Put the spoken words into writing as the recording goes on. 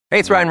Hey,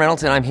 it's Ryan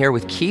Reynolds, and I'm here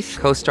with Keith,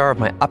 co-star of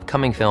my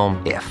upcoming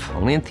film, If,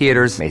 only in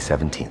theaters May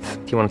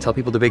 17th. Do you want to tell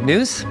people the big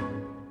news?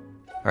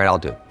 All right, I'll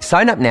do it.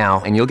 Sign up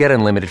now and you'll get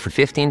unlimited for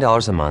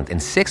 $15 a month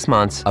and 6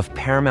 months of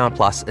Paramount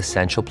Plus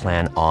Essential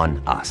Plan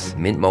on us.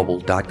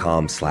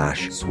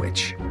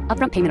 MintMobile.com/switch.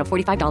 Upfront payment of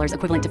 $45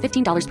 equivalent to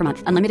 $15 per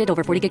month. Unlimited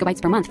over 40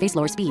 gigabytes per month. Face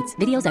lower speeds.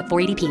 Videos at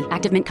 480p.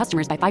 Active Mint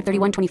customers by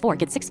 531.24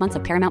 get 6 months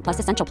of Paramount Plus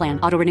Essential Plan.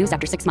 Auto renews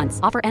after 6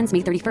 months. Offer ends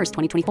May 31st,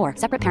 2024.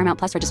 Separate Paramount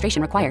Plus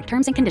registration required.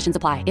 Terms and conditions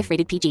apply if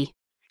rated PG.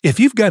 If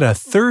you've got a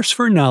thirst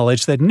for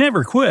knowledge that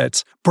never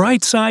quits,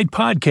 Brightside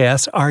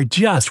Podcasts are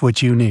just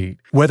what you need.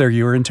 Whether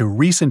you're into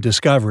recent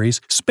discoveries,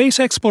 space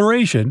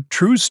exploration,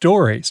 true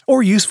stories,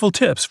 or useful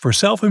tips for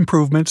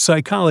self-improvement,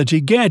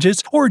 psychology,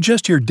 gadgets, or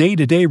just your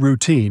day-to-day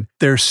routine,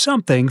 there's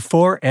something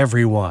for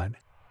everyone.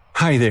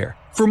 Hi there.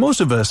 For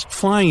most of us,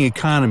 flying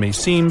economy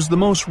seems the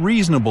most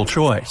reasonable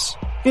choice.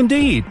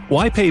 Indeed,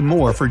 why pay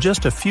more for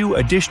just a few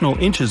additional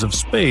inches of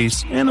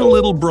space and a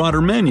little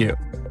broader menu?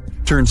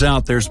 Turns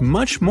out there's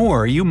much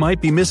more you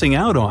might be missing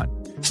out on.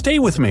 Stay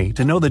with me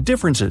to know the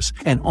differences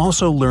and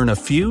also learn a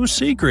few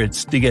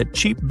secrets to get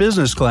cheap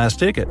business class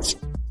tickets.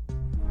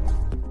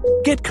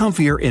 Get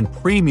comfier in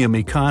premium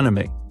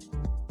economy.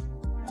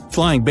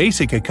 Flying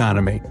basic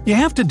economy, you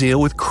have to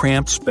deal with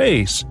cramped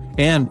space.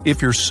 And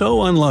if you're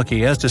so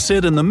unlucky as to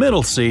sit in the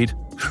middle seat,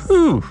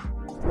 whew!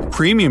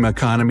 Premium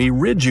economy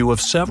rids you of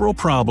several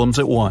problems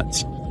at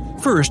once.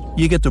 First,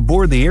 you get to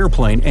board the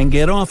airplane and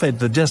get off at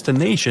the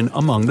destination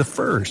among the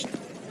first.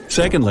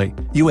 Secondly,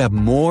 you have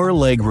more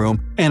legroom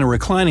and a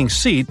reclining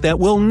seat that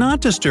will not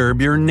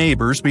disturb your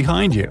neighbors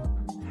behind you.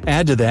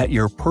 Add to that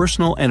your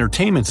personal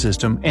entertainment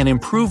system and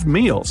improved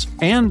meals,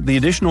 and the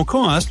additional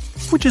cost,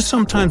 which is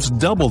sometimes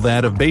double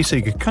that of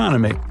basic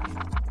economy,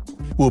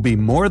 will be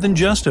more than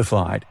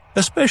justified,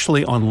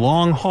 especially on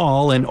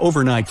long-haul and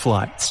overnight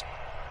flights.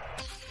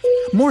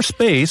 More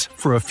space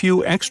for a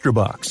few extra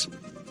bucks.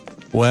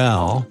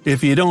 Well,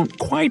 if you don't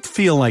quite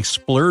feel like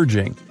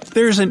splurging,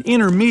 there's an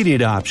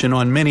intermediate option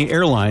on many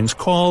airlines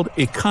called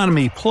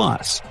Economy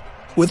Plus.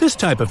 With this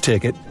type of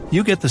ticket,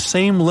 you get the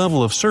same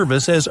level of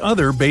service as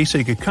other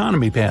basic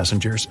economy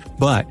passengers,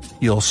 but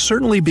you'll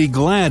certainly be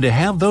glad to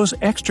have those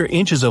extra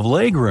inches of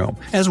legroom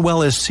as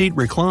well as seat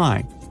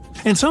recline.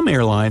 And some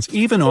airlines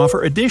even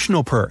offer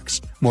additional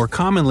perks, more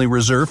commonly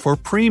reserved for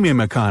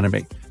premium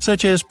economy,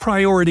 such as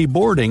priority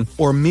boarding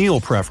or meal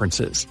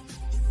preferences.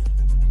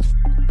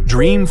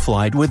 Dream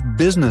flight with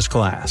business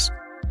class.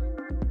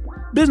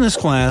 Business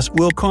class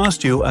will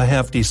cost you a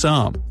hefty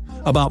sum,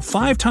 about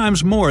 5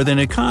 times more than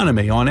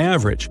economy on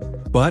average,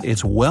 but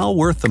it's well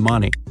worth the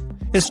money.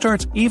 It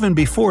starts even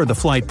before the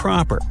flight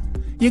proper.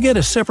 You get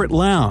a separate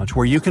lounge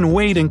where you can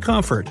wait in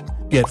comfort,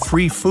 get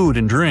free food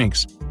and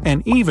drinks,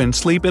 and even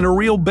sleep in a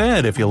real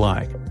bed if you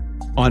like.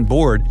 On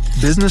board,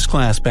 business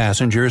class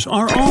passengers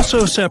are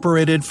also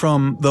separated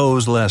from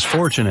those less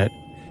fortunate,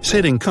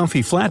 sit in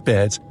comfy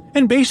flatbeds,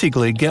 and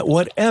basically get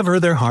whatever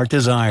their heart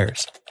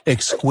desires.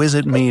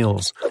 Exquisite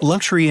meals,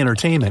 luxury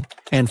entertainment,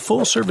 and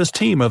full-service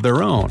team of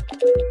their own.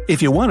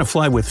 If you want to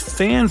fly with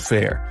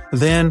fanfare,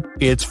 then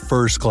it's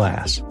first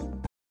class.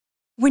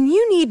 When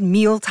you need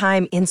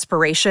mealtime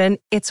inspiration,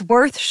 it's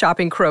worth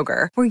shopping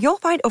Kroger, where you'll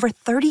find over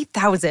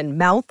 30,000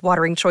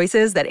 mouth-watering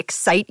choices that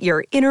excite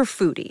your inner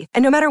foodie.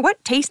 And no matter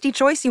what tasty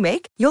choice you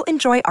make, you'll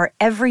enjoy our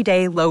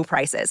everyday low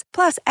prices,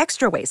 plus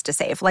extra ways to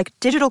save, like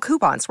digital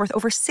coupons worth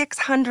over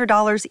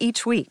 $600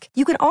 each week.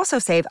 You can also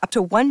save up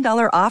to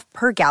 $1 off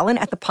per gallon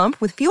at the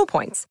pump with fuel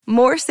points.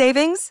 More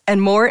savings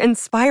and more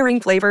inspiring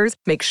flavors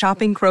make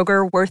shopping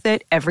Kroger worth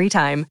it every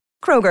time.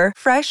 Kroger,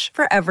 fresh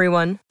for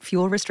everyone.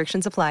 Fuel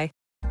restrictions apply.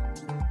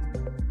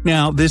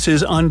 Now, this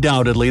is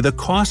undoubtedly the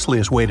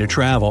costliest way to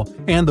travel,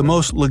 and the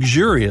most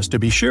luxurious to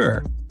be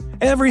sure.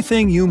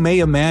 Everything you may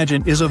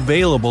imagine is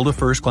available to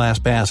first-class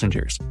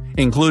passengers,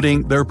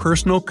 including their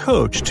personal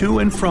coach to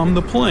and from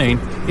the plane,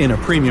 in a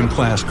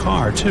premium-class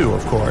car too,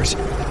 of course,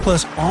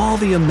 plus all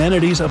the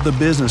amenities of the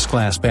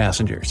business-class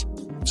passengers.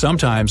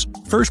 Sometimes,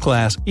 first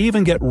class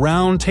even get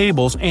round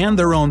tables and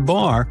their own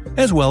bar,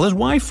 as well as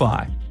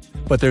Wi-Fi.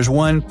 But there's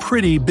one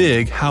pretty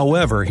big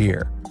however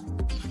here.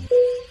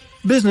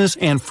 Business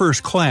and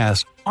first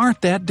class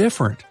aren't that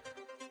different.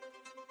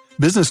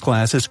 Business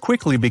class is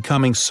quickly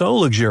becoming so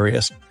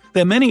luxurious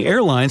that many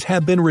airlines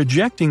have been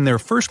rejecting their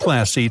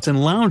first-class seats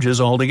and lounges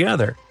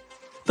altogether.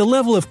 The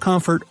level of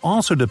comfort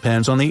also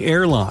depends on the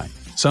airline.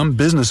 Some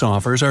business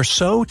offers are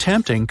so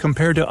tempting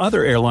compared to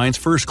other airlines'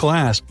 first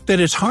class that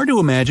it's hard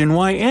to imagine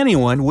why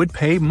anyone would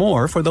pay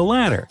more for the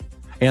latter.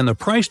 And the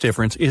price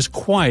difference is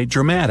quite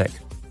dramatic.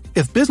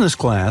 If business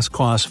class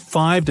costs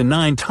 5 to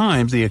 9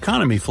 times the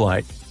economy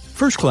flight,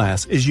 first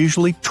class is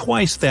usually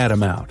twice that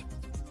amount.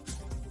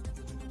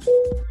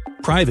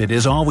 Private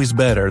is always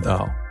better,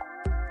 though.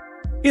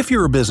 If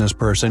you're a business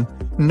person,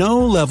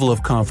 no level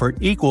of comfort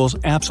equals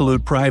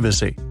absolute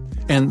privacy,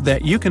 and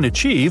that you can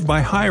achieve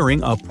by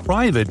hiring a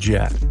private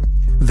jet.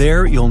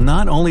 There, you'll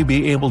not only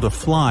be able to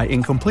fly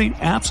in complete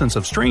absence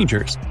of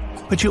strangers,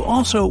 but you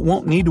also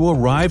won't need to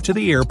arrive to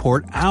the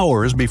airport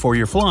hours before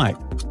your flight.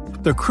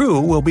 The crew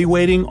will be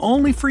waiting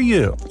only for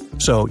you,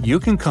 so you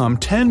can come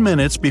 10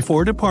 minutes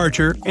before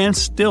departure and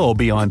still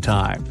be on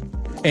time.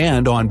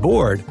 And on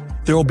board,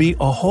 there will be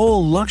a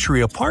whole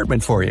luxury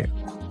apartment for you.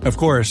 Of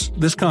course,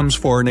 this comes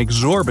for an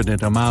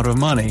exorbitant amount of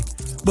money,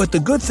 but the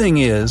good thing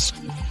is,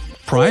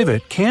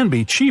 private can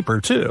be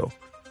cheaper too.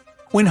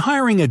 When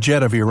hiring a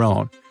jet of your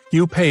own,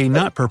 you pay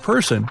not per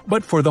person,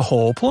 but for the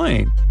whole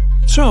plane.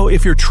 So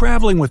if you're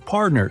traveling with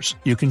partners,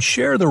 you can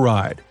share the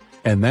ride,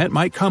 and that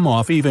might come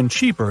off even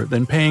cheaper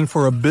than paying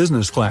for a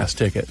business class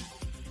ticket.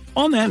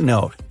 On that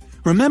note,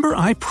 remember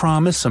I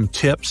promised some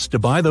tips to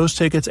buy those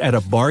tickets at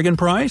a bargain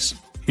price?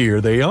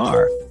 Here they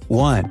are.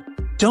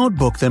 1. Don't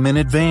book them in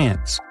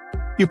advance.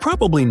 You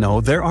probably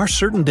know there are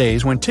certain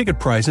days when ticket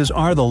prices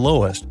are the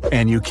lowest,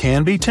 and you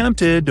can be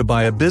tempted to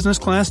buy a business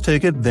class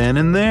ticket then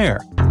and there.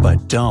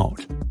 But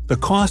don't. The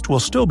cost will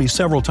still be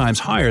several times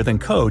higher than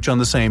coach on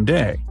the same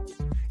day.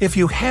 If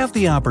you have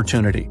the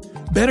opportunity,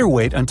 better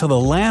wait until the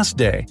last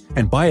day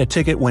and buy a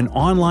ticket when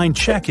online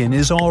check-in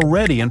is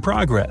already in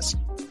progress.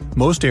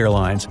 Most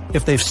airlines,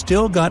 if they've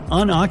still got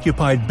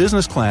unoccupied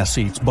business class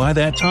seats by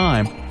that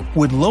time,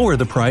 would lower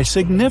the price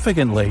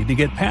significantly to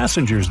get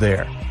passengers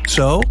there.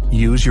 So,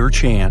 use your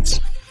chance.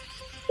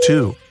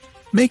 2.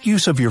 Make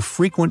use of your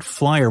frequent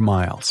flyer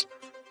miles.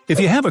 If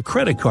you have a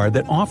credit card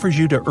that offers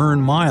you to earn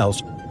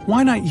miles,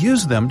 why not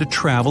use them to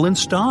travel in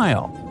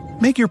style?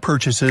 Make your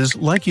purchases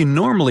like you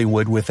normally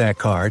would with that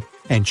card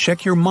and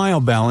check your mile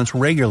balance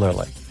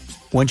regularly.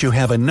 Once you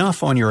have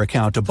enough on your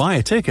account to buy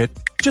a ticket,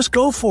 just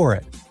go for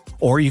it.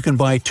 Or you can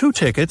buy 2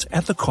 tickets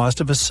at the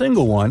cost of a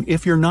single one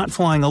if you're not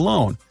flying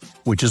alone,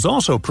 which is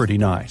also pretty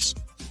nice.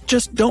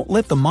 Just don't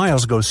let the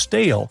miles go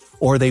stale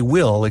or they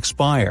will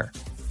expire.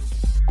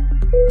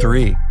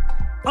 3.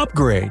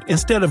 Upgrade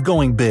instead of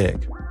going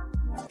big.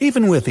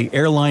 Even with the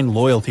airline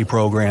loyalty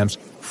programs,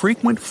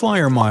 frequent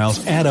flyer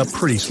miles add up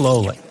pretty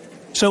slowly.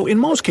 So in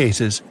most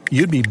cases,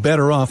 you'd be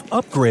better off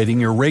upgrading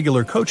your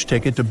regular coach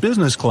ticket to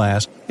business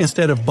class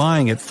instead of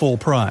buying it full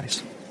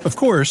price. Of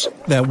course,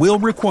 that will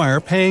require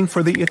paying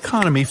for the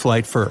economy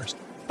flight first,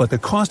 but the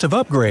cost of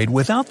upgrade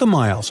without the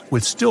miles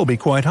would still be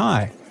quite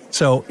high,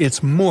 so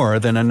it's more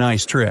than a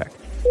nice trick.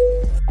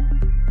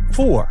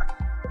 4.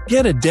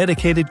 Get a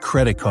dedicated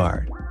credit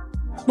card.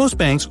 Most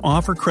banks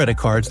offer credit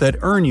cards that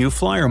earn you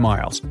flyer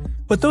miles,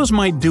 but those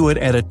might do it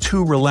at a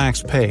too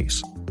relaxed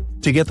pace.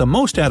 To get the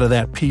most out of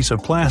that piece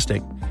of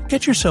plastic,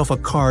 get yourself a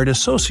card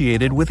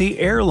associated with the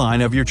airline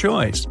of your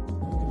choice.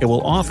 It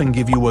will often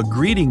give you a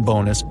greeting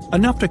bonus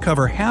enough to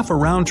cover half a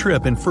round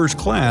trip in first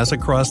class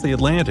across the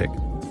Atlantic.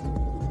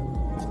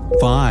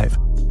 5.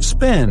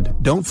 Spend,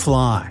 don't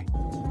fly.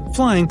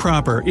 Flying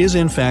proper is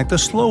in fact the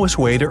slowest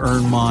way to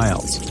earn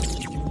miles.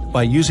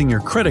 By using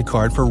your credit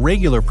card for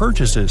regular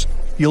purchases,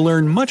 you'll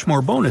earn much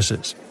more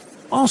bonuses.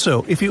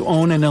 Also, if you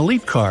own an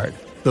Elite card,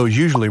 those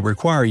usually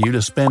require you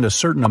to spend a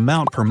certain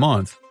amount per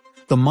month,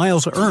 the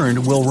miles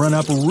earned will run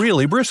up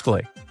really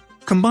briskly.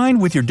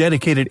 Combined with your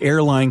dedicated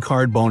airline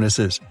card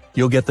bonuses,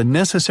 you'll get the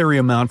necessary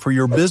amount for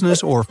your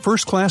business or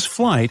first-class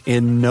flight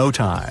in no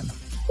time.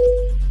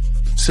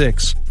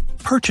 6.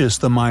 Purchase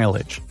the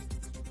mileage.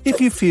 If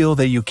you feel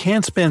that you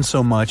can't spend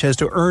so much as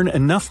to earn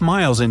enough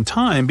miles in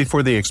time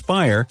before they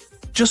expire,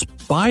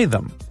 just buy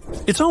them.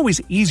 It's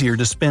always easier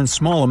to spend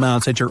small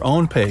amounts at your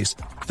own pace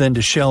than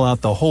to shell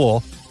out the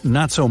whole,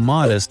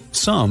 not-so-modest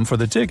sum for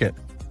the ticket.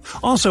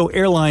 Also,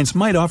 airlines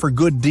might offer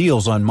good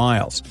deals on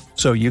miles,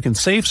 so you can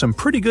save some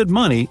pretty good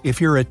money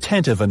if you're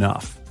attentive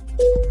enough.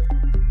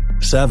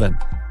 7.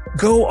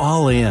 Go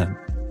all in.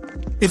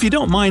 If you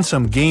don't mind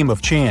some game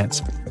of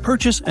chance,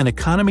 purchase an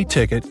economy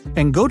ticket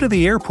and go to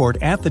the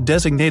airport at the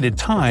designated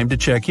time to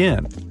check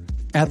in.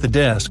 At the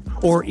desk,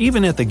 or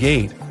even at the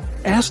gate,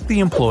 ask the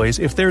employees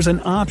if there's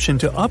an option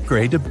to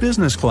upgrade to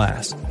business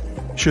class.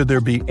 Should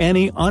there be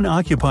any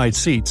unoccupied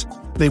seats,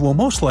 they will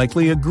most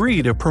likely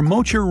agree to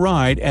promote your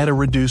ride at a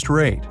reduced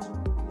rate.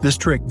 This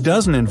trick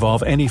doesn't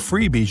involve any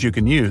freebies you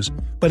can use,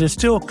 but it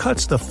still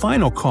cuts the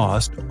final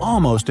cost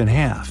almost in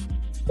half.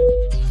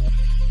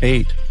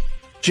 8.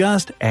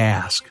 Just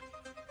ask.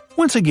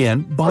 Once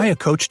again, buy a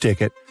coach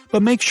ticket,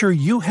 but make sure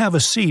you have a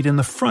seat in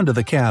the front of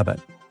the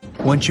cabin.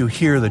 Once you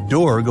hear the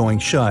door going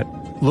shut,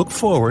 look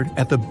forward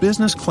at the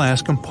business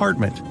class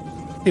compartment.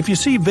 If you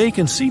see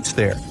vacant seats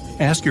there,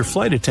 ask your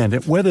flight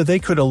attendant whether they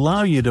could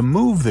allow you to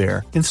move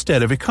there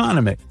instead of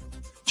economy.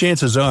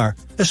 Chances are,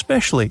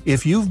 especially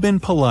if you've been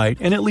polite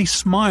and at least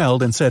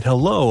smiled and said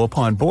hello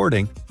upon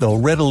boarding, they'll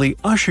readily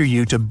usher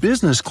you to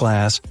business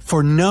class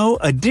for no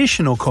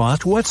additional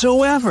cost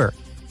whatsoever.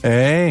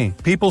 Hey,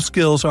 people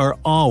skills are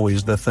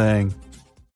always the thing.